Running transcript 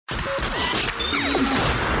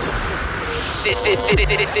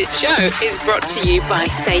This show is brought to you by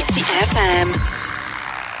Safety FM.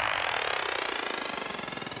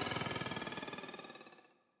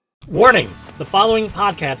 Warning! The following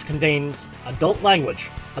podcast contains adult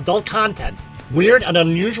language, adult content, weird and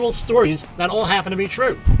unusual stories that all happen to be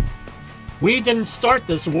true. We didn't start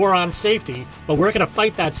this war on safety, but we're going to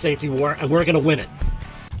fight that safety war and we're going to win it.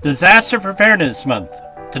 Disaster Preparedness Month,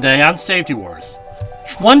 today on Safety Wars.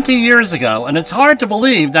 20 years ago, and it's hard to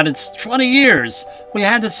believe that it's 20 years, we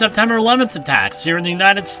had the September 11th attacks here in the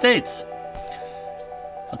United States.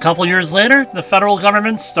 A couple years later, the federal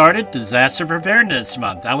government started Disaster Preparedness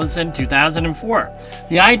Month. That was in 2004.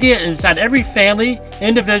 The idea is that every family,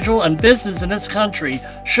 individual, and business in this country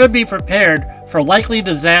should be prepared for likely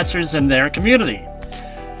disasters in their community.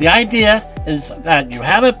 The idea is that you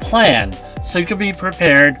have a plan so you can be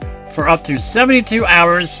prepared for up to 72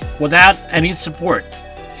 hours without any support.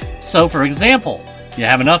 So, for example, you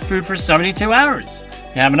have enough food for 72 hours.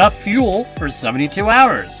 You have enough fuel for 72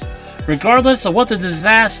 hours. Regardless of what the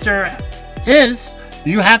disaster is,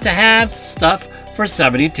 you have to have stuff for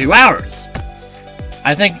 72 hours.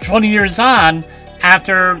 I think 20 years on,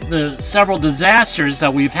 after the several disasters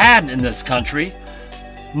that we've had in this country,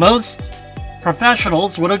 most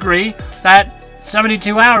professionals would agree that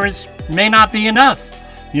 72 hours may not be enough.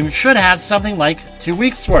 You should have something like 2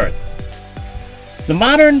 weeks' worth. The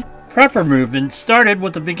modern prepper movement started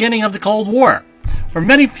with the beginning of the Cold War, where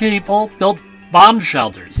many people built bomb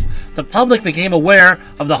shelters. The public became aware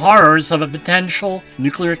of the horrors of a potential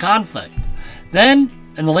nuclear conflict. Then,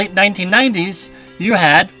 in the late 1990s, you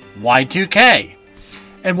had Y2K.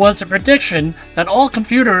 It was a prediction that all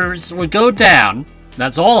computers would go down,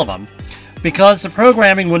 that's all of them, because the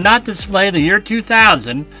programming would not display the year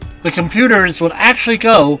 2000. The computers would actually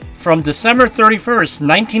go from December 31st,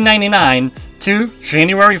 1999 to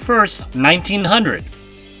January 1st, 1900.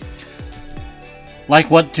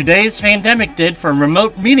 Like what today's pandemic did for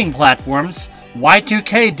remote meeting platforms,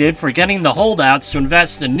 Y2K did for getting the holdouts to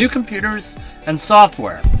invest in new computers and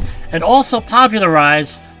software. It also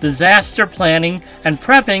popularized disaster planning and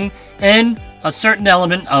prepping in a certain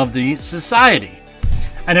element of the society.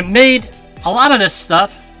 And it made a lot of this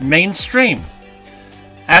stuff mainstream.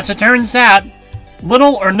 As it turns out,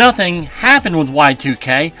 little or nothing happened with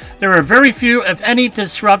Y2K. There were very few, if any,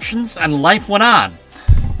 disruptions, and life went on.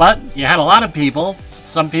 But you had a lot of people,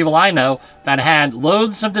 some people I know, that had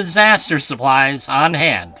loads of disaster supplies on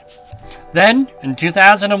hand. Then, in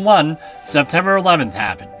 2001, September 11th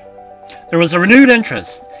happened. There was a renewed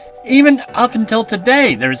interest. Even up until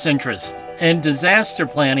today, there's interest in disaster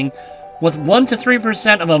planning, with 1 to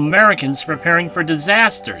 3% of Americans preparing for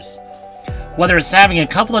disasters. Whether it's having a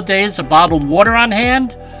couple of days of bottled water on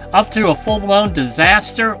hand, up to a full-blown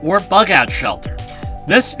disaster or bug-out shelter.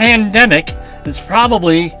 This pandemic is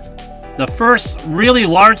probably the first really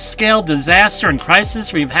large-scale disaster and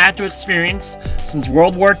crisis we've had to experience since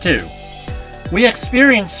World War II. We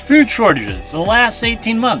experienced food shortages in the last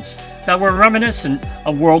 18 months that were reminiscent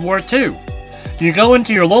of World War II. You go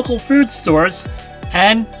into your local food stores,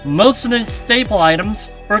 and most of the staple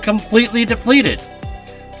items were completely depleted.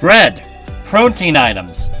 Bread, protein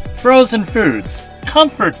items, frozen foods,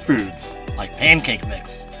 comfort foods like pancake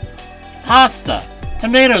mix, pasta,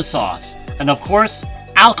 tomato sauce, and of course,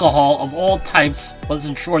 alcohol of all types was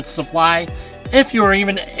in short supply, if you were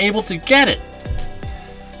even able to get it.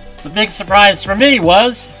 The big surprise for me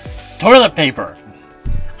was toilet paper.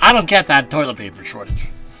 I don't get that toilet paper shortage.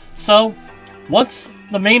 So, what's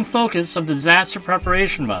the main focus of Disaster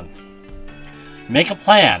Preparation Month? Make a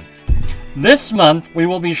plan. This month, we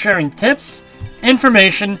will be sharing tips,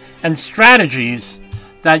 information, and strategies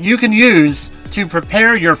that you can use to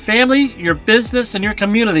prepare your family, your business, and your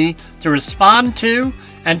community to respond to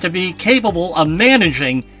and to be capable of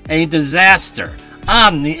managing a disaster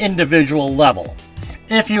on the individual level.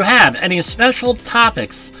 If you have any special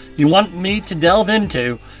topics you want me to delve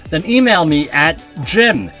into, then email me at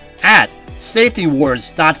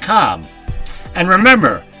jim@safetywars.com. And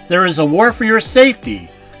remember, there is a war for your safety,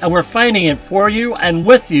 and we're fighting it for you and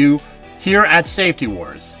with you here at Safety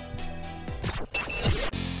Wars.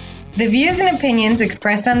 The views and opinions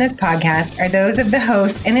expressed on this podcast are those of the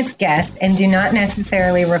host and its guest and do not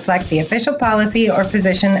necessarily reflect the official policy or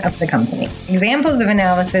position of the company. Examples of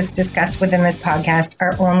analysis discussed within this podcast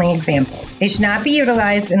are only examples. They should not be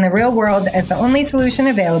utilized in the real world as the only solution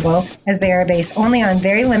available, as they are based only on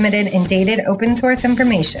very limited and dated open source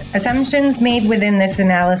information. Assumptions made within this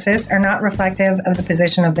analysis are not reflective of the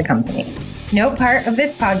position of the company. No part of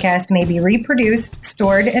this podcast may be reproduced,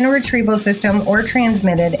 stored in a retrieval system, or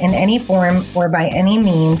transmitted in any form or by any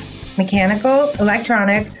means, mechanical,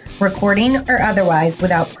 electronic, recording or otherwise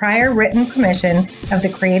without prior written permission of the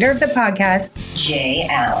creator of the podcast, Jay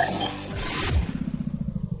Allen.